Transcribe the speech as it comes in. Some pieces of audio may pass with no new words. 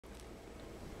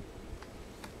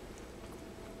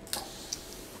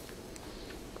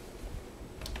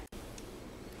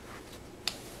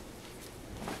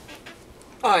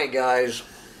Alright guys,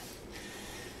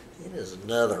 it is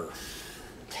another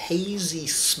hazy,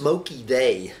 smoky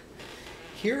day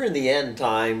here in the end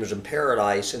times in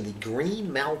paradise in the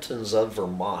Green Mountains of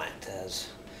Vermont. As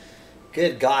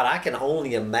good God, I can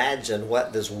only imagine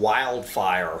what this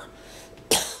wildfire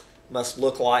must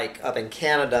look like up in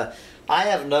Canada. I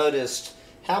have noticed,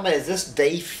 how many, is this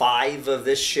day 5 of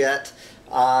this shit?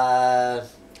 I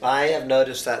have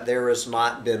noticed that there has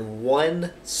not been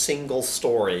one single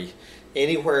story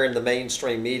anywhere in the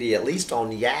mainstream media, at least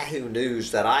on Yahoo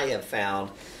News, that I have found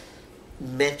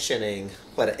mentioning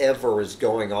whatever is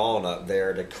going on up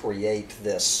there to create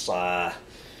this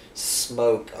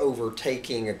smoke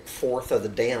overtaking a fourth of the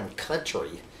damn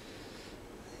country.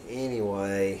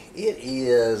 Anyway,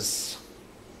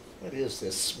 what is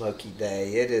this smoky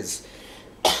day? It is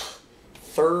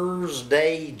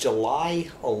Thursday, July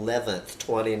 11th,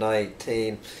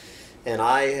 2019, and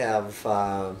I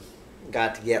have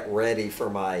got to get ready for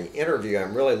my interview.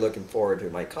 I'm really looking forward to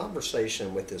my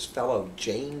conversation with this fellow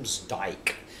James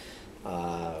Dyke.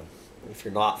 If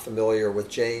you're not familiar with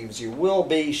James, you will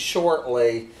be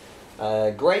shortly.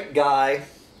 Great guy.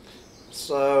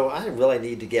 So I really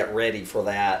need to get ready for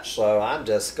that. So I'm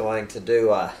just going to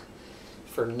do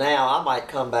for now, I might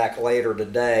come back later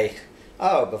today.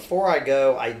 Oh, before I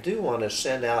go, I do want to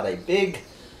send out a big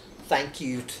thank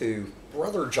you to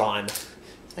Brother John.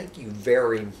 Thank you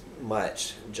very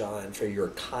much, John, for your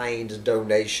kind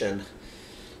donation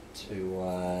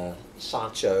to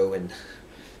Sancho and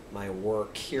my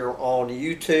work here on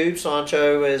YouTube.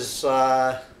 Sancho is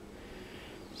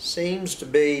seems to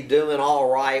be doing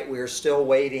all right. We're still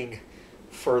waiting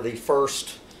for the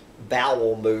first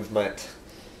bowel movement.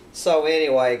 So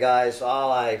anyway, guys,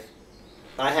 I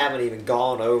haven't even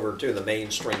gone over to the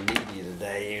mainstream media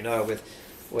today. You know,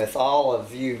 with all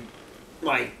of you,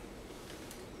 my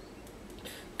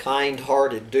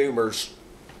kind-hearted Doomers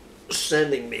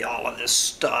sending me all of this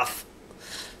stuff.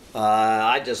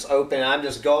 I'm just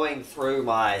going through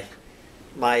my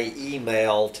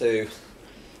email to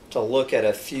look at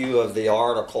a few of the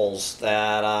articles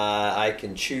that I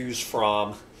can choose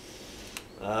from.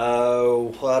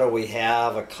 Oh, what do we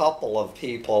have? A couple of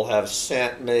people have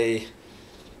sent me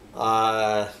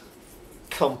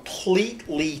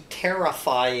completely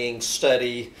terrifying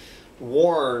study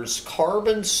warns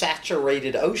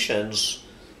carbon-saturated oceans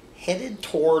headed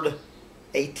toward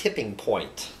a tipping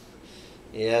point.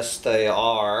 Yes, they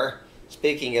are.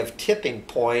 Speaking of tipping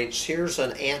points, here's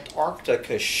an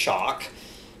Antarctica shock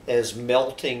as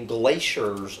melting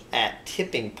glaciers at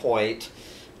tipping point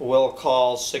will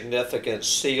cause significant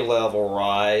sea level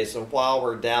rise. And while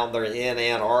we're down there in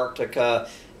Antarctica,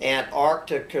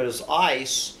 Antarctica's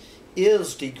ice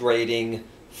is degrading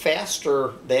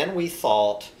faster than we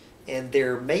thought, and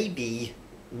there may be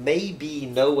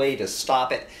no way to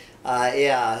stop it.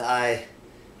 How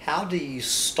do you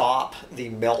stop the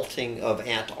melting of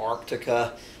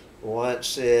Antarctica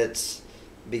once it's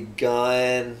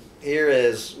begun? Here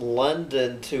is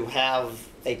London to have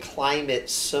a climate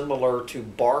similar to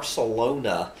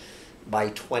Barcelona by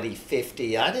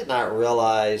 2050. I did not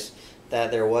realize that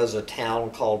there was a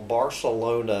town called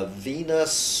Barcelona,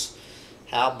 Venus.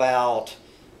 How about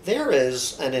there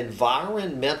is an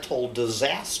environmental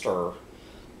disaster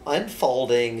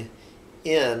unfolding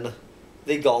in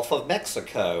the Gulf of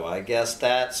Mexico. I guess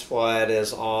that's what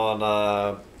is on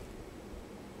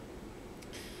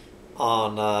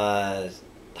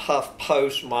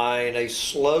HuffPost mine. A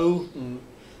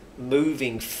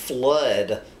slow-moving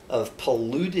flood of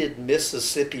polluted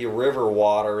Mississippi River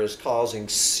water is causing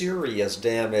serious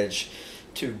damage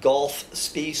to Gulf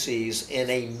species, and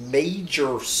a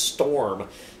major storm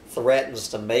threatens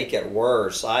to make it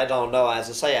worse. I don't know. As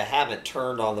I say, I haven't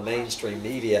turned on the mainstream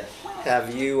media.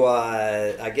 Have you,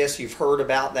 I guess you've heard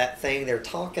about that thing. They're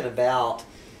talking about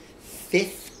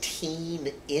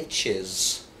 15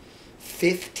 inches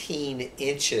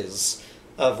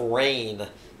of rain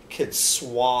could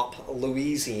swamp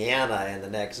Louisiana in the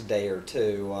next day or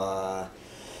two.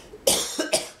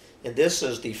 And this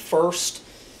is the first,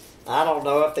 I don't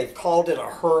know if they called it a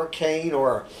hurricane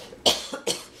or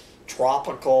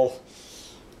tropical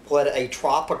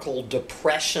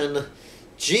depression.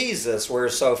 Jesus, we're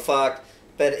so fucked.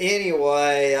 But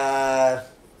anyway,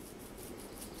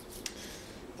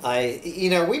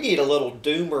 we need a little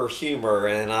doomer humor,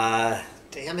 and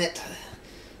damn it,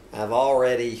 I've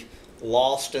already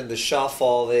lost in the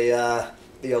shuffle. The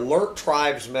alert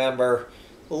tribes member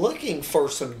looking for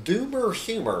some doomer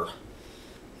humor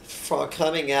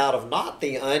coming out of not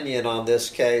the Onion on this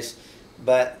case,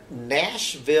 but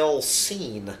Nashville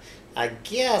Scene. I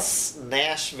guess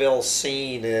Nashville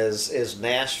Scene is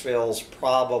Nashville's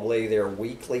probably their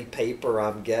weekly paper,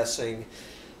 I'm guessing.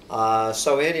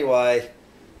 So anyway,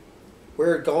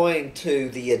 we're going to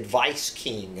the Advice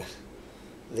King.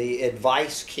 The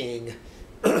Advice King,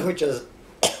 which is,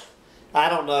 I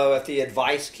don't know if the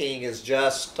Advice King is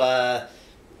just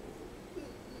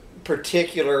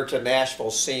particular to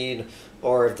Nashville Scene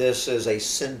or if this is a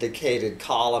syndicated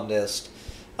columnist.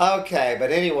 Okay,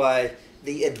 but anyway,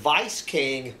 the Advice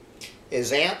King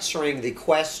is answering the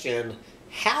question,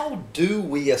 how do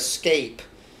we escape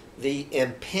the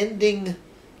impending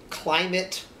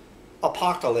climate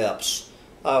apocalypse?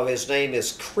 Oh, his name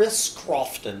is Chris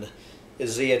Crofton,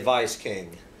 is the Advice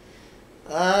King.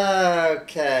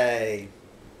 Okay.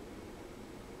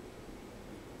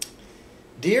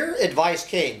 Dear Advice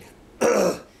King,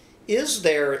 is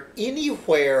there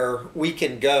anywhere we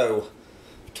can go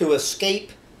to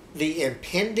escape the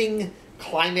impending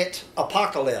climate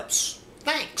apocalypse?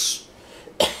 Thanks.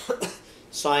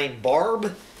 Signed,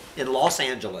 Barb in Los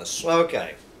Angeles.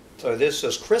 Okay, so this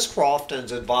is Chris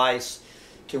Crofton's advice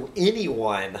to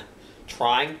anyone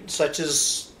trying, such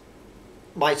as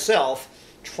myself,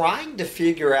 trying to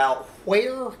figure out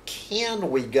where can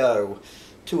we go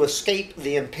to escape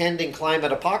the impending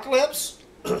climate apocalypse.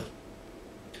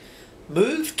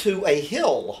 Move to a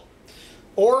hill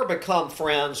or become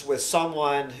friends with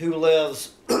someone who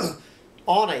lives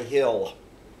on a hill.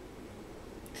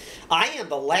 I am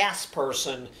the last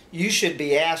person you should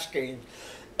be asking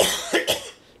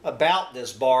about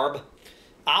this, Barb.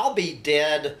 I'll be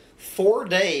dead 4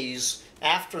 days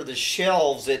after the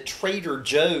shelves at Trader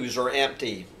Joe's are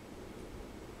empty.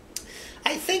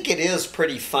 I think it is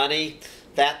pretty funny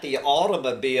that the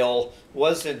automobile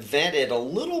was invented a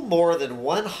little more than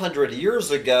 100 years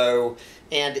ago,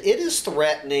 and it is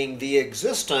threatening the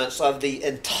existence of the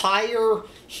entire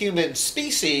human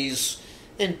species,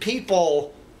 and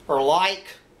people are like,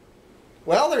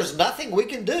 well, there's nothing we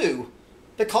can do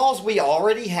because we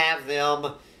already have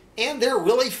them and they're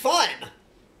really fun.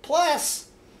 Plus,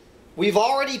 we've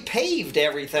already paved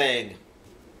everything.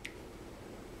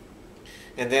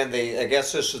 And then I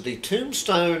guess this is the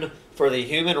tombstone for the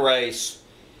human race.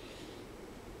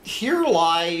 Here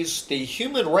lies the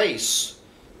human race.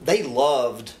 They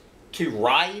loved to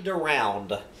ride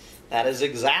around. That is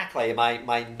exactly my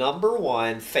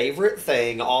 #1 favorite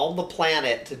thing on the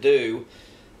planet to do,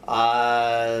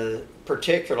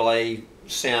 particularly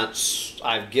since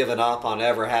I've given up on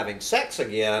ever having sex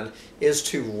again, is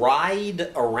to ride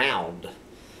around.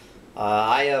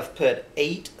 I have put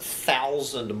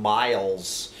 8,000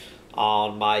 miles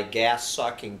on my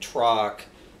gas-sucking truck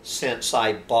since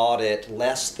I bought it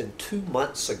less than 2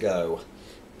 months ago.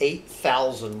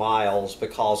 8,000 miles,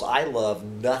 because I love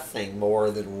nothing more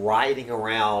than riding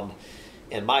around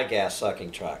in my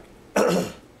gas-sucking truck.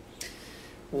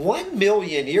 1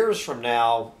 million years from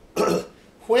now,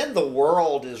 when the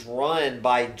world is run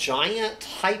by giant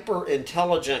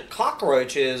hyper-intelligent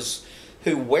cockroaches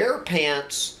who wear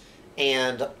pants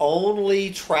and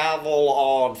only travel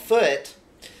on foot,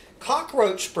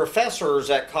 cockroach professors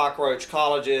at cockroach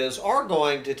colleges are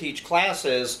going to teach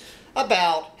classes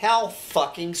about how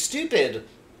fucking stupid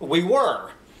we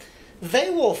were. They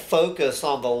will focus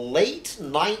on the late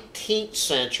 19th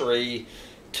century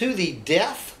to the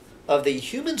death of the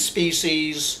human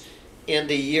species in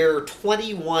the year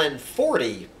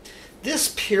 2140.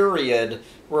 This period,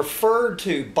 referred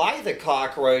to by the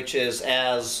cockroaches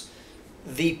as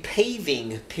the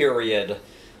paving period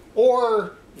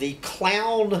or the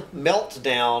clown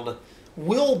meltdown,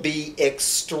 will be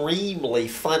extremely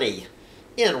funny.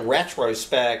 In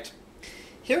retrospect,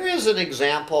 here is an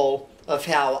example of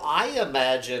how I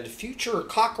imagine future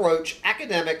cockroach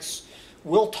academics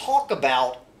will talk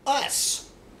about us.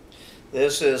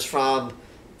 This is from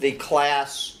the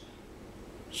class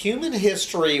Human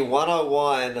History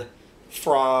 101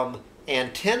 from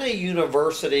Antenna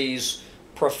University's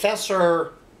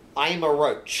Professor Ima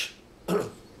Roach.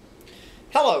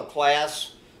 Hello,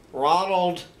 class.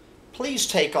 Ronald, please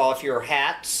take off your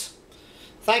hats.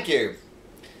 Thank you.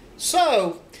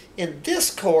 So, in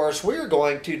this course, we're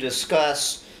going to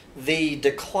discuss the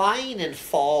decline and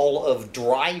fall of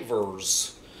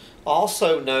drivers,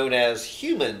 also known as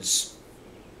humans.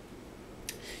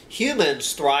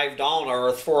 Humans thrived on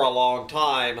Earth for a long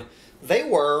time. They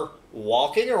were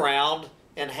walking around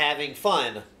and having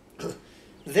fun.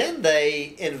 Then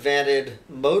they invented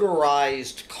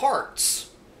motorized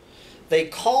carts. They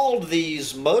called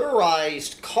these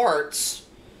motorized carts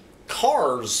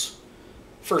cars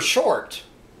for short.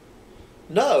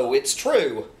 No, it's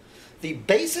true. The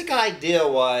basic idea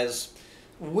was,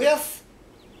 with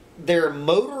they're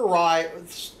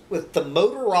motorized, with the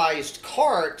motorized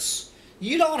carts,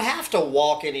 you don't have to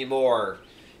walk anymore.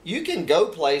 You can go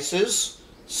places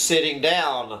sitting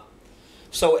down.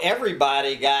 So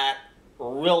everybody got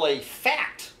really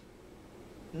fat.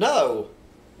 No,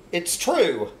 it's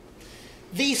true.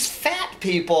 These fat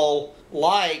people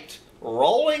liked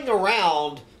rolling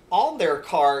around on their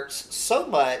carts so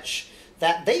much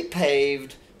that they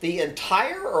paved the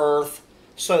entire earth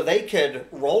so they could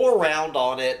roll around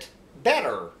on it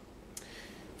better.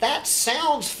 That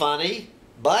sounds funny,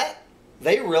 but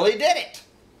they really did it.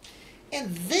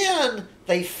 And then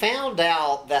they found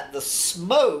out that the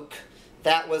smoke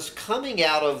that was coming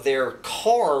out of their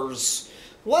cars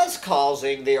was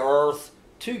causing the earth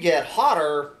to get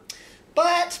hotter,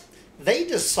 but they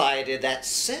decided that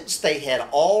since they had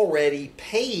already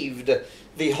paved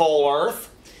the whole earth,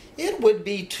 it would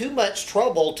be too much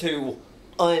trouble to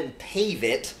unpave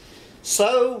it,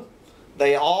 so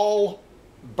they all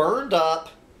burned up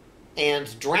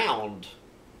and drowned.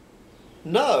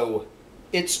 No,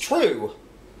 it's true.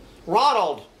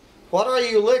 Ronald, what are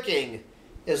you licking?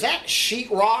 Is that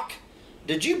sheetrock?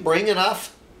 Did you bring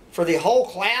enough for the whole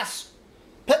class?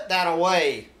 Put that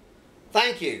away.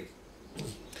 Thank you.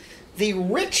 The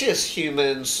richest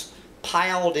humans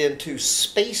piled into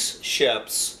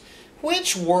spaceships,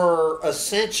 which were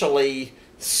essentially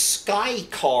sky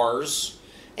cars,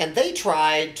 and they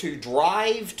tried to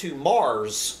drive to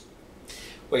Mars.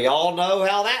 We all know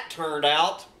how that turned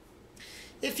out.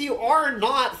 If you are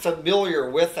not familiar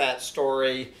with that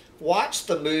story, watch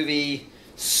the movie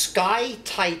Sky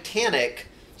Titanic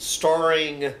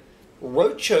starring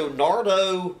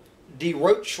Leonardo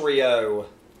DiCaprio.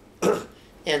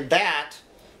 And that,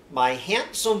 my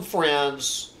handsome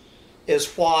friends, is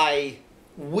why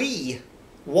we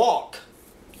walk.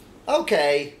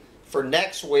 Okay, for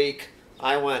next week,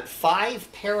 I want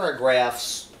 5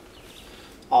 paragraphs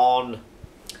on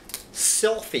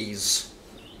selfies.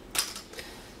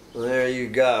 There you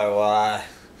go.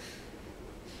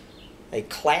 A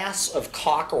class of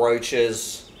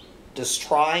cockroaches just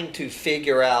trying to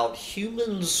figure out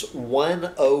Humans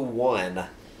 101.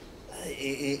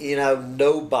 You know,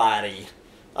 nobody.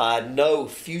 No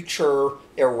future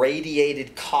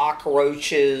irradiated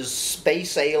cockroaches,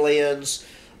 space aliens,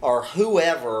 or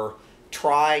whoever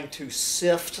trying to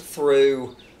sift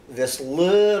through this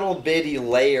little bitty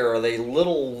layer, the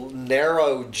little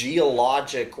narrow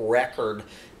geologic record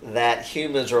that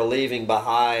humans are leaving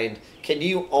behind. Can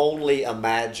you only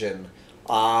imagine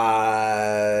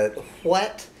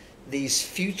what these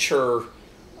future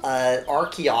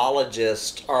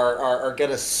archaeologists are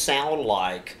going to sound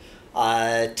like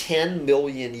 10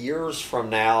 million years from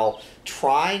now,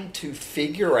 trying to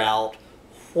figure out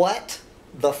what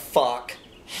the fuck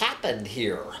happened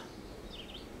here?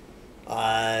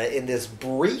 In this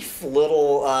brief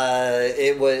little,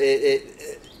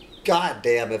 God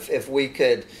damn, if we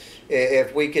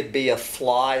could be a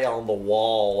fly on the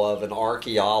wall of an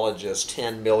archaeologist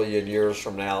 10 million years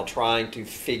from now trying to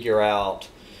figure out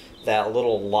that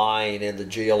little line in the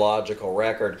geological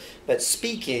record. But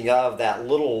speaking of that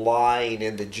little line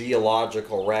in the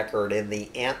geological record in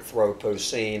the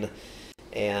Anthropocene,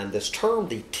 and this term,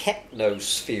 the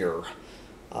technosphere,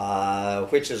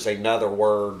 which is another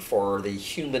word for the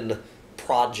human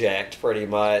project, pretty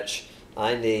much.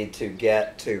 I need to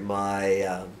get to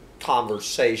my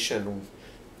conversation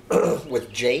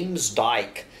with James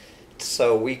Dyke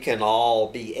so we can all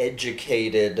be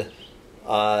educated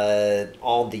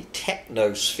on the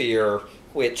technosphere,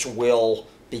 which will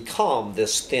become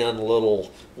this thin little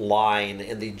line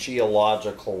in the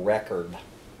geological record.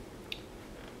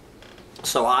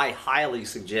 So I highly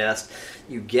suggest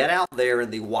you get out there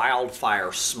in the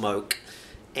wildfire smoke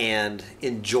and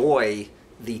enjoy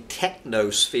the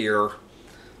technosphere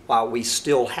while we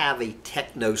still have a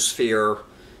technosphere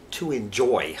to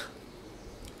enjoy,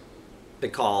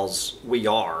 because we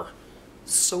are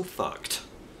so fucked.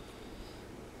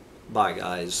 Bye,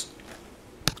 guys.